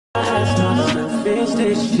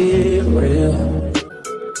this shit real.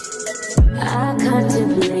 I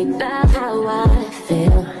contemplate about how I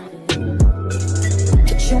feel,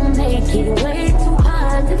 but you make it way too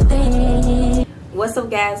hard to think. What's up,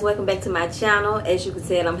 guys? Welcome back to my channel. As you can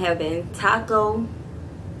tell, I'm having taco,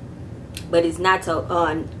 but it's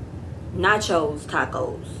nachos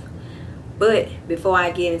tacos. But before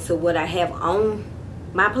I get into what I have on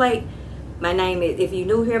my plate, my name is, if you're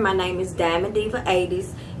new here, my name is Diamond Diva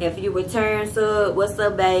 80s. If you return sub, what's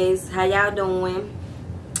up, babes? How y'all doing?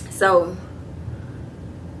 So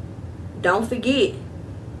don't forget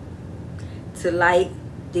to like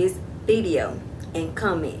this video and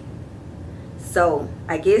comment. So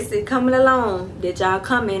I guess it's coming along that y'all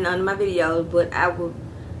comment on my videos, but I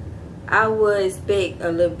would expect a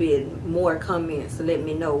little bit more comments to let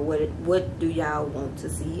me know what do y'all want to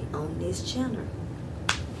see on this channel.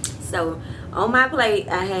 So on my plate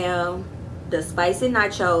I have the spicy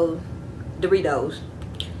nacho Doritos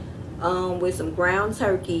with some ground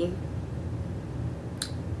turkey,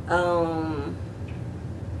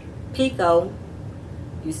 pico.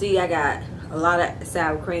 You see I got a lot of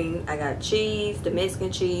sour cream. I got cheese, the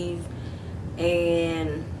Mexican cheese,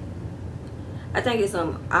 and I think it's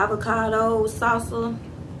some avocado salsa,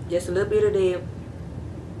 just a little bit of that.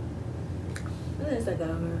 What else I got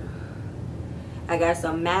on here? I got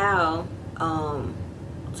some mild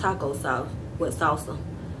taco sauce with salsa,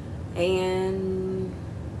 and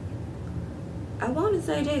I want to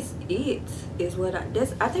say that's it. Is what I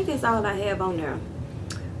think that's all I have on there.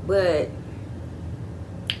 But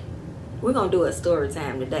we're gonna do a story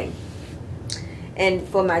time today. And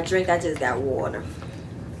for my drink, I just got water.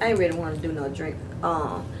 I ain't really want to do no drink,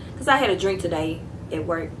 cause I had a drink today at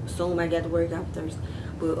work. Soon I got to work after,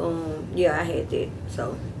 but yeah, I had that.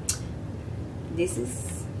 So this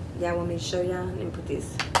is, y'all want me to show y'all? Let me put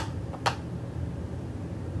this.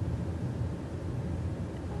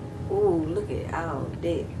 Ooh, look at all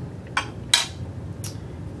that.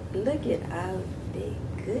 Look at all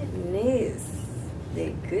that goodness.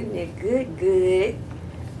 That goodness, good.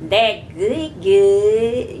 That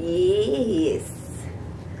good, yes.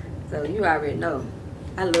 So you already know,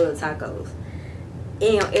 I love tacos.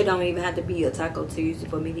 And it don't even have to be a Taco Tuesday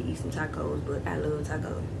for me to eat some tacos, but I love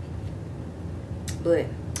tacos. But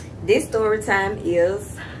this story time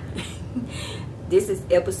is, this is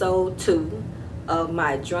episode 2 of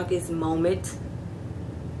my drunkest moment.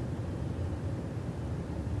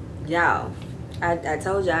 Y'all, I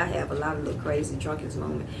told y'all I have a lot of little crazy drunkest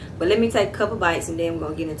moment. But let me take a couple bites and then we're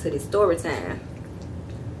going to get into the story time.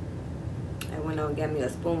 I went on and got me a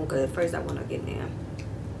spoon because at first I want to get down.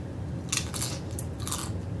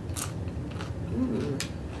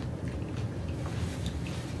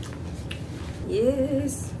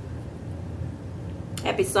 Yes.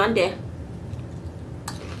 Happy Sunday.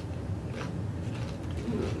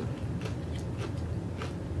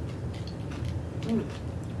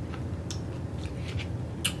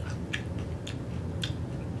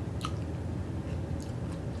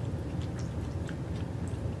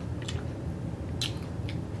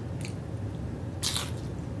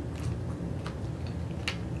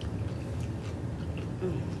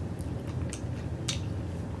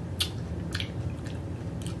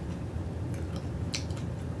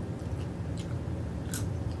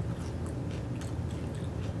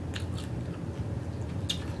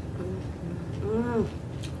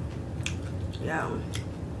 Yeah.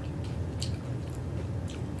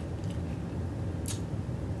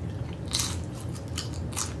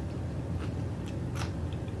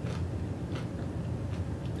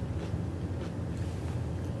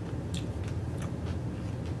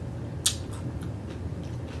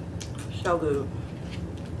 So good.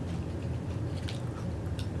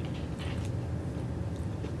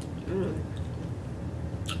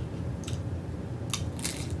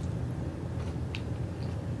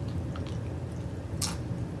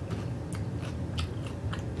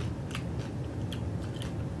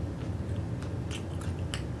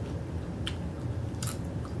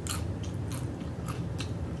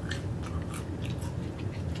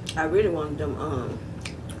 I really wanted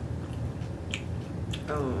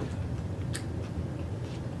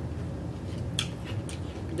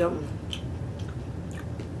them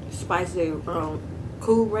spicy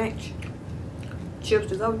Cool Ranch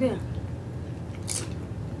chips is over there,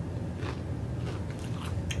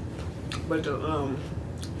 but the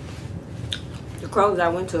Kroger's I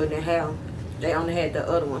went to, they only had the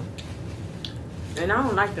other one, and I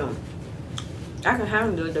don't like them. I can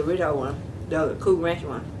handle the Dorito one, the Cool Ranch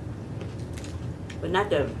one, but not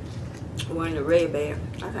the one in the red bag.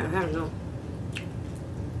 I can't handle them.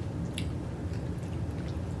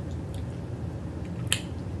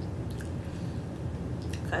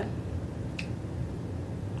 Okay.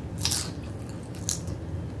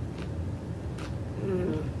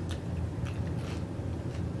 Mmm.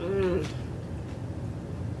 Mmm.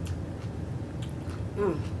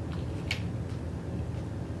 Mmm.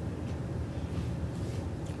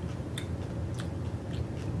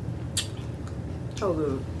 So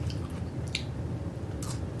good.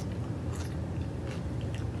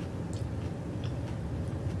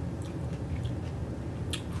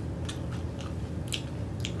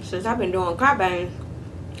 Since I've been doing car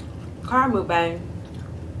mukbang,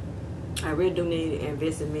 I really do need to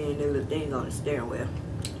invest in me in the little thing on the steering wheel.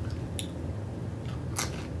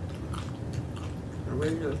 I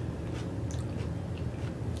really do.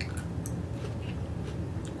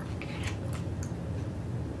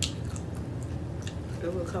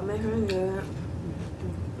 It will come in here.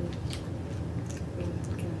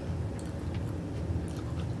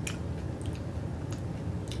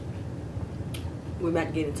 We're about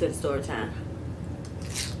to get into the story time.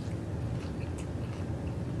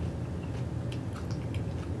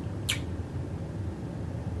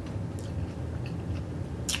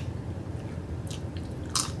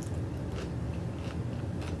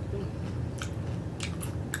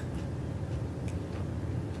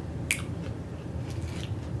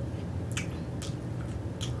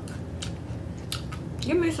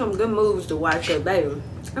 Give me some good movies to watch here, baby.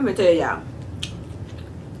 Let me tell y'all.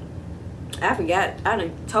 I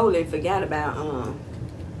done totally forgot about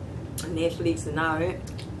Netflix and all that.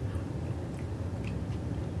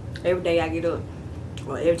 Every day I get up,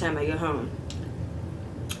 or every time I get home,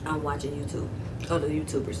 I'm watching YouTube, other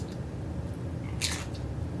YouTubers.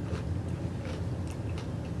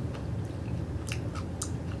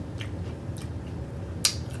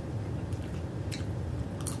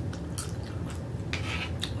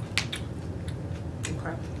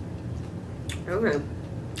 Okay.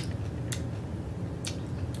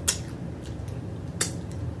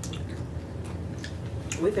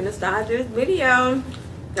 We finna start this video.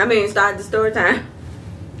 I mean, start the story time.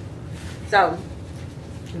 So,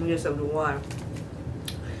 let me get some water.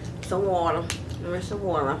 Some water. Give me some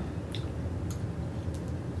water.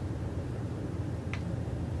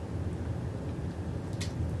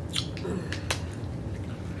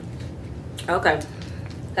 Okay.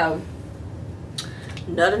 So,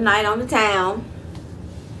 another night on the town.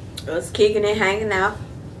 Us kicking and hanging out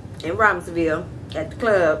in Robbinsville at the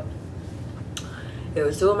club. It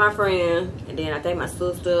was two of my friends, and then I think my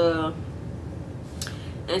sister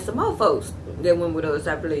and some more folks that went with us,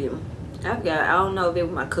 I believe. I don't know if it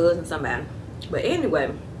was my cousin or somebody. But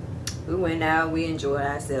anyway, we went out, we enjoyed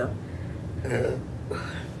ourselves.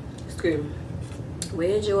 Excuse me.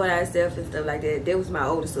 We enjoyed ourselves and stuff like that. That was my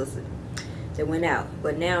older sister that went out.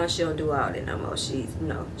 But now she don't do all that no more. She's, you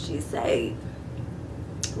know, she's saved.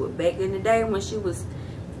 But back in the day when she was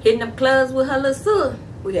hitting up clubs with her little sister,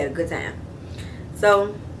 we had a good time.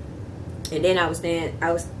 So, and then I was staying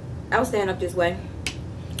up this way,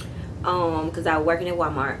 cause I was working at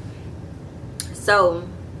Walmart. So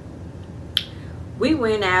we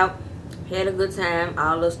went out, had a good time,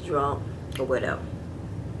 all us drunk or whatever.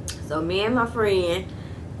 So me and my friend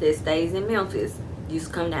that stays in Memphis used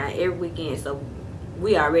to come down every weekend. So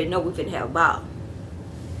we already know we finna have a ball.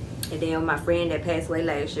 And then my friend that passed away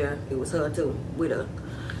last year, it was her too with her.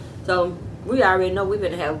 So we already know we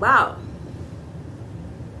finna have a ball.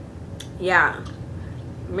 Yeah,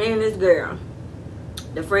 me and this girl,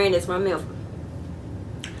 the friend is from Memphis,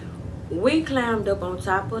 we climbed up on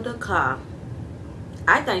top of the car.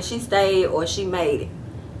 I think she stayed or she made it.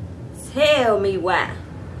 Tell me why.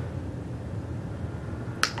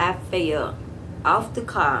 I fell off the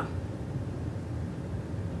car,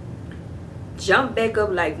 jumped back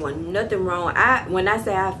up like when nothing wrong. When I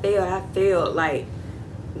say I fell like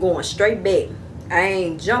going straight back. I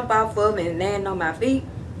ain't jump off of it and land on my feet.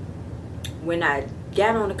 When I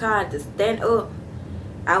got on the car to stand up,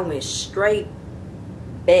 I went straight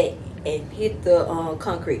back and hit the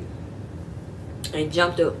concrete and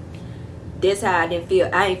jumped up. That's how I didn't feel.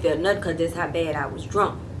 I ain't feel nothing because that's how bad I was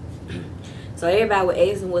drunk. So everybody was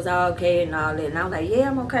asking was all okay and all that. And I was like, yeah,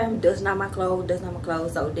 I'm okay. I'm dusting out my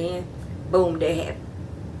clothes, So then, boom, that happened.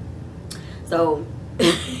 So,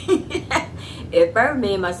 at first,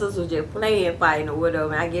 me and my sister was just playing, fighting or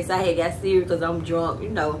whatever. I guess I had got serious because I'm drunk, you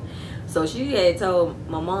know. So she had told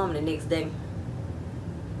my mom the next day.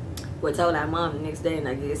 Well, told our mom the next day, and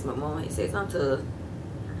I guess my mom had said something to us.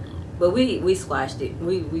 But we squashed it.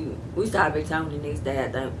 We started back home the next day,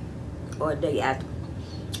 I think, or a day after.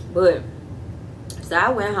 But so I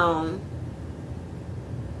went home,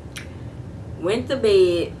 went to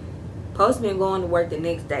bed, supposed to be going to work the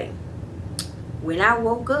next day. When I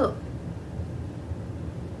woke up,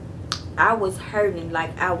 I was hurting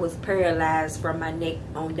like I was paralyzed from my neck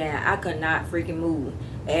on down. I could not freaking move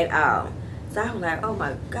at all. So I was like, oh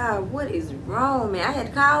my God, what is wrong, man? I had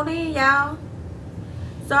to call in, y'all.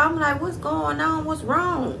 So I'm like, what's going on? What's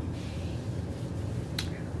wrong?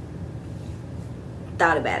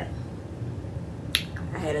 Thought about it.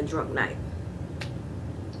 I had a drunk night.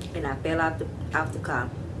 And I fell out the car.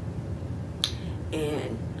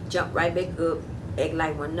 And jumped right back up. Act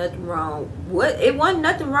like wasn't nothing wrong. It wasn't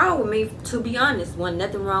nothing wrong with me, to be honest. Wasn't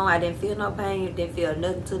nothing wrong. I didn't feel no pain. Didn't feel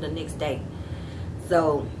nothing till the next day.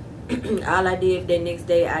 So all I did that next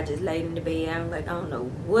day, I just laid in the bed. I'm like, I don't know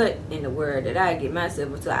what in the world did I get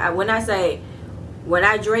myself into. When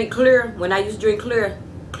I drink clear, when I used to drink clear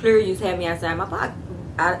used to have me outside my body.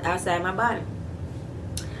 Outside my body.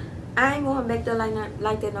 I ain't going back there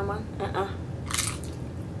like that no more.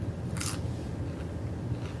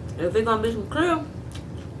 If it's gonna be some clear,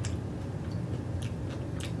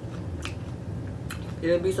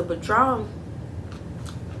 it'll be some Patron.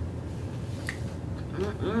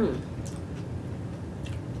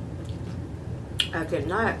 I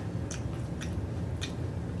cannot.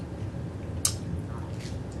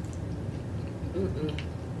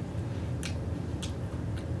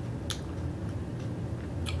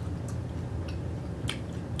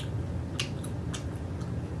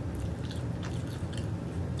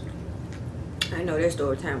 I know that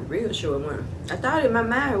story time real short one. I thought in my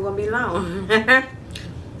mind it was gonna be long.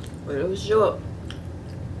 But it was short.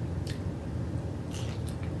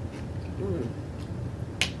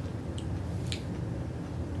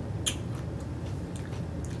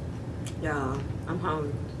 Y'all, I'm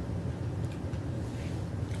hungry.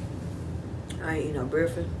 I ain't eat no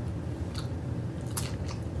breakfast.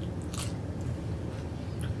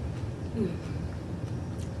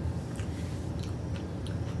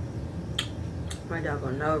 My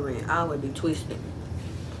doggone nose ring always be twisted.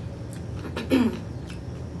 I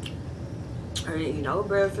didn't eat no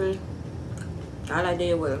breakfast. All I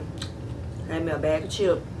did was had me a bag of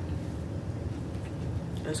chips.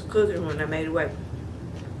 There's some cookies when I made it work.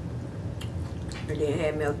 And then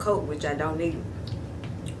had me a Coke, which I don't need.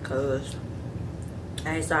 Cause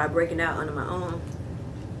I ain't started breaking out under my arm.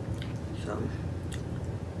 So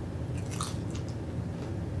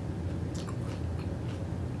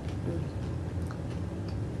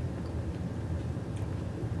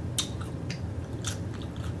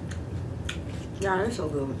yeah, that's so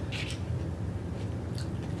good.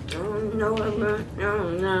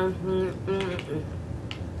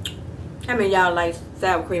 How many y'all like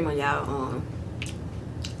sour cream on y'all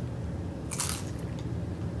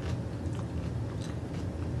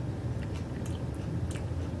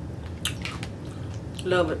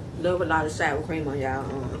love a lot of sour cream on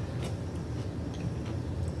y'all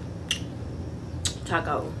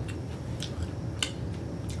taco.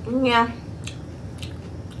 Yeah,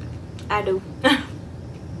 I do.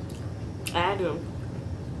 I do.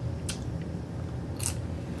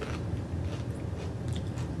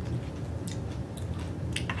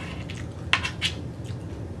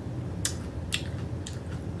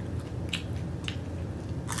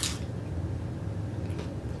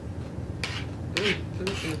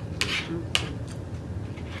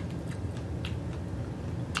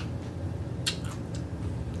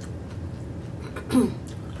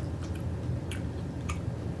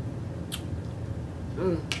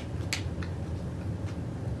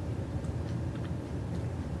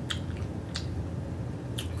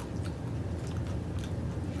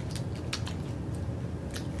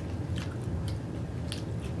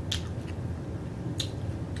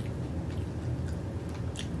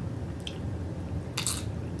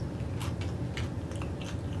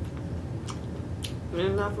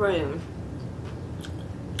 And my friend.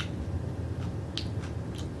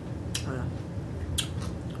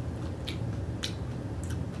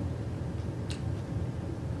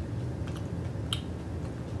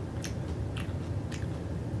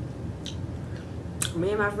 Me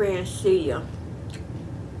and my friend Sia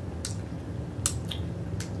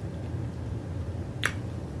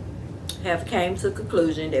have came to the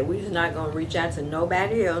conclusion that we're not gonna reach out to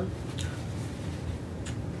nobody else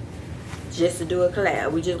just to do a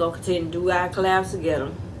collab. We just gonna continue to do our collabs together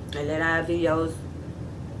and let our videos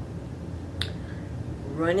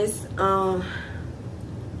run its how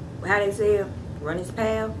they say it, run its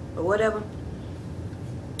path or whatever.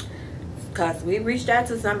 Cause we reached out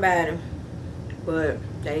to somebody, but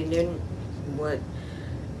they didn't. What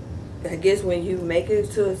I guess when you make it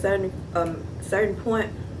to a certain point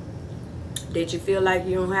that you feel like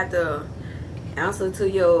you don't have to answer to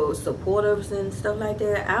your supporters and stuff like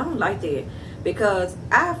that, I don't like that, because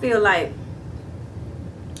I feel like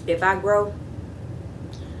if I grow,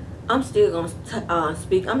 I'm still gonna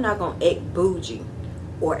speak. I'm not gonna act bougie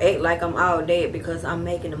or act like I'm all that because I'm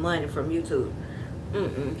making the money from YouTube.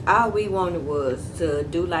 All we wanted was to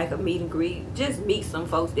do like a meet and greet, just meet some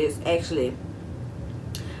folks that's actually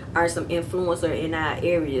are some influencer in our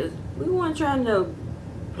areas. We weren't trying to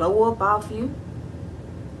blow up off you.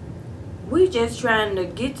 We just trying to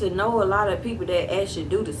get to know a lot of people that actually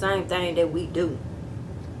do the same thing that we do.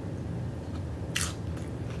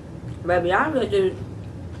 Baby, y'all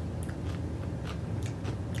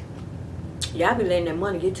be letting that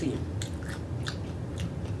money get to you.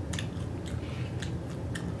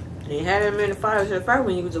 You ain't had that many followers at first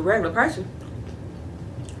when you was a regular person.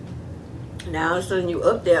 Now all of a sudden you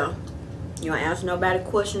up there. You don't answer nobody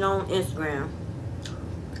question on Instagram.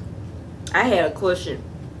 I had a question.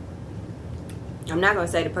 I'm not gonna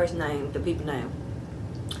say the person name, the people name.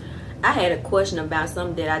 I had a question about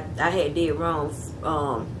something that I had did wrong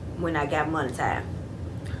when I got monetized.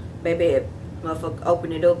 Baby, motherfucker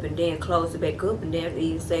open it up and then close it back up and then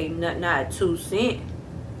even say not 2 cents.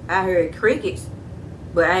 I heard crickets,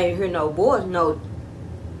 but I ain't hear no voice, no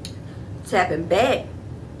tapping back.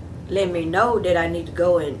 Let me know that I need to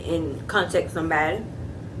go and contact somebody.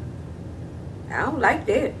 I don't like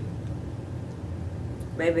that.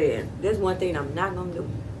 Baby, there's one thing I'm not gonna do.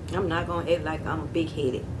 I'm not gonna act like I'm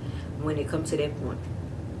big-headed when it comes to that point.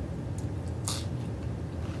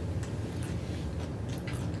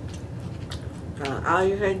 All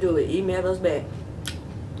you have to do is email us back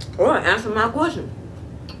or answer my question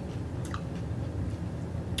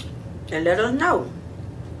and let us know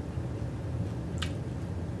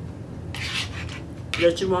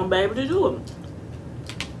that you won't be able to do it.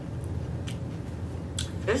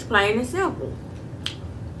 It's plain and simple.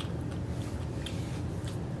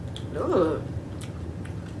 Look.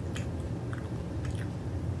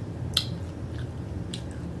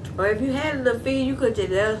 Or if you had a little feed, you could just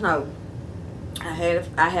let us know.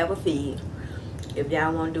 I have a feed. If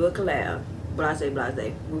y'all want to do a collab, blase,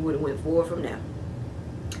 we would have went forward from there.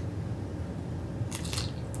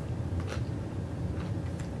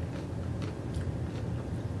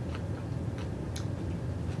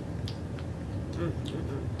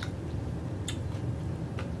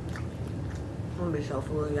 I'm gonna be so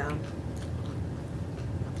full, y'all.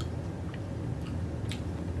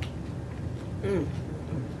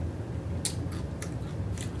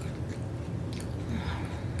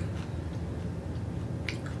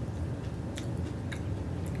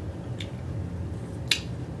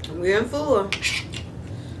 I'm getting full.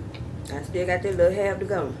 I still got that little half to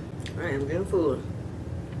go. I am getting full.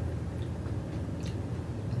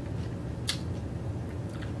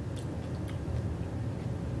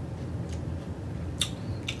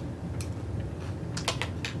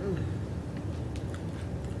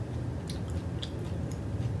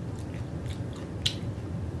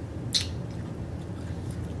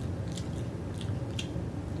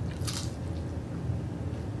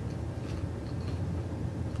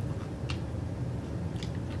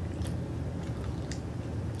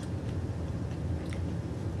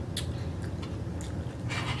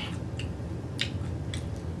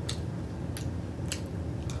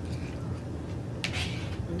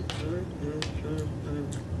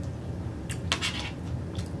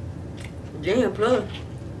 Jam plus.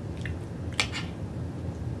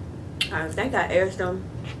 I think I asked them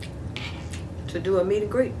to do a meet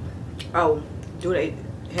and greet. Oh,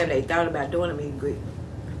 have they thought about doing a meet and greet?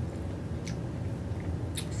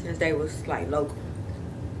 Since they was like local.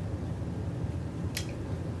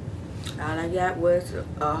 All I got was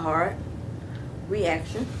a heart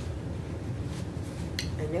reaction.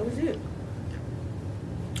 And that was it.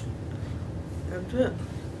 That's it.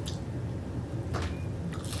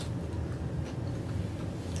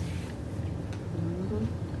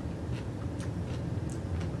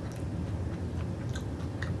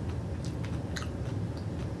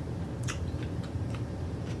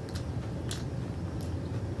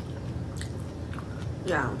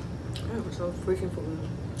 Yeah, that was so freaking full.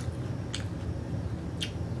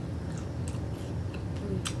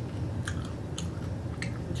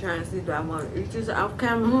 I'm trying to see if I want to eat this off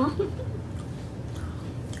camera.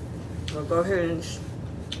 I'll go ahead and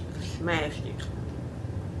smash it.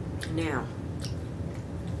 Now.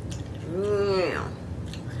 Yeah.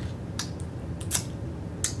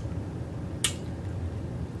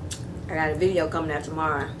 I got a video coming out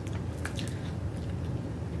tomorrow.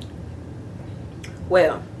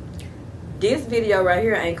 Well, this video right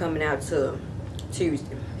here ain't coming out till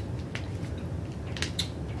Tuesday.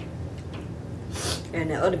 And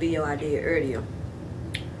the other video I did earlier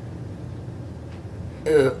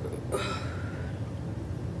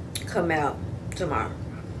come out tomorrow.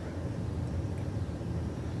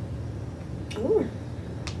 Ooh.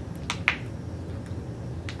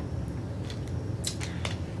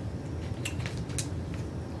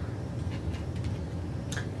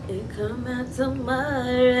 It come out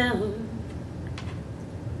tomorrow.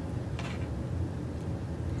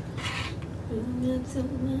 Come out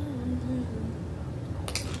tomorrow.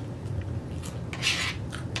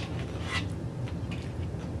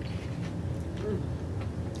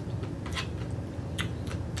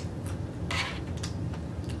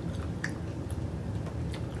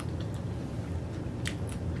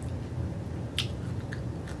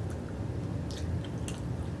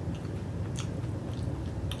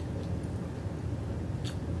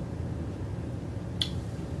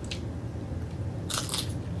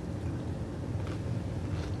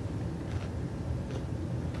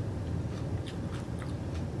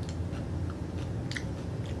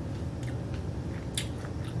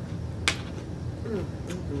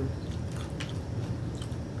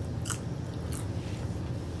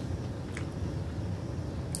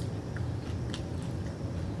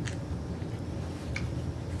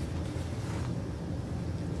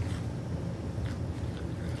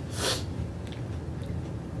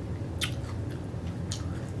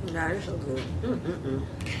 Nah, it's so good.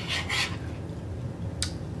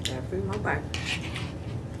 Gotta free my body.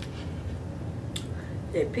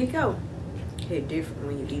 That pico hit different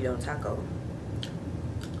when you eat on taco.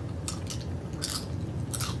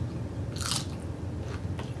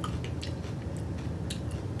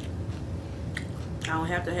 I don't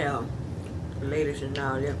have to have lettuce and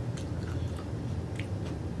all that.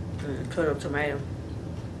 Cut up tomato.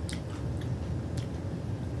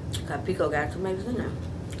 Cause pico got tomatoes in there.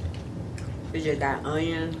 It just got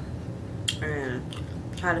onion and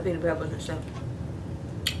jalapeno peppers and stuff.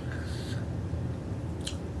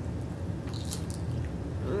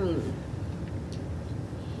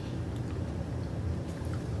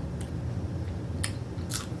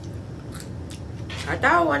 I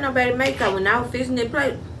thought it wasn't nobody make, cause when I was fixing the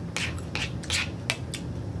plate,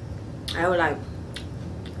 I was like,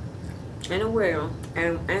 in the world,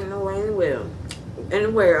 ain't no way in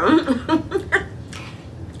the world,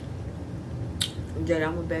 that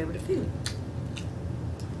I'm gonna be able to feel.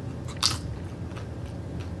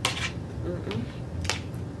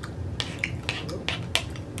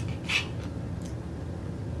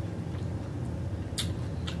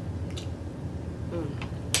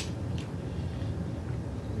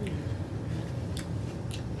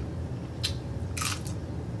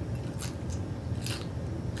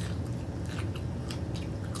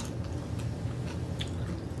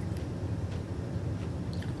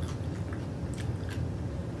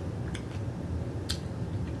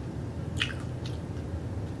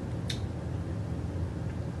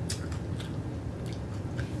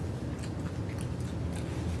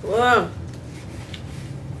 Whoa.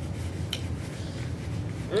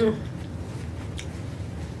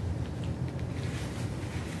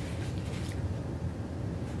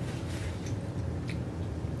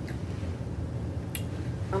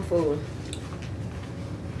 I'm full.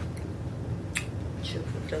 Shoot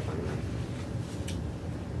some stuff on my.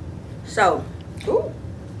 So, ooh.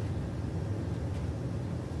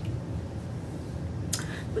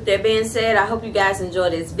 With that being said, I hope you guys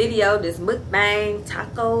enjoyed this video, this mukbang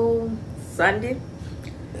taco Sunday,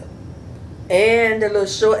 and the little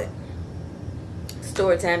short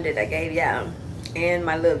story time that I gave y'all, and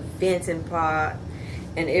my little venting part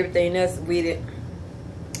and everything else with it.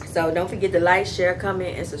 So don't forget to like, share,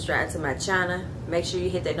 comment, and subscribe to my channel. Make sure you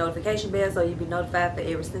hit that notification bell so you'll be notified for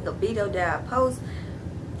every single video that I post.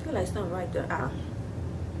 I feel like something right there. Oh.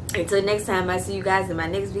 Until next time, I see you guys in my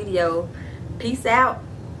next video. Peace out.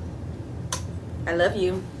 I love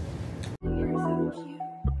you.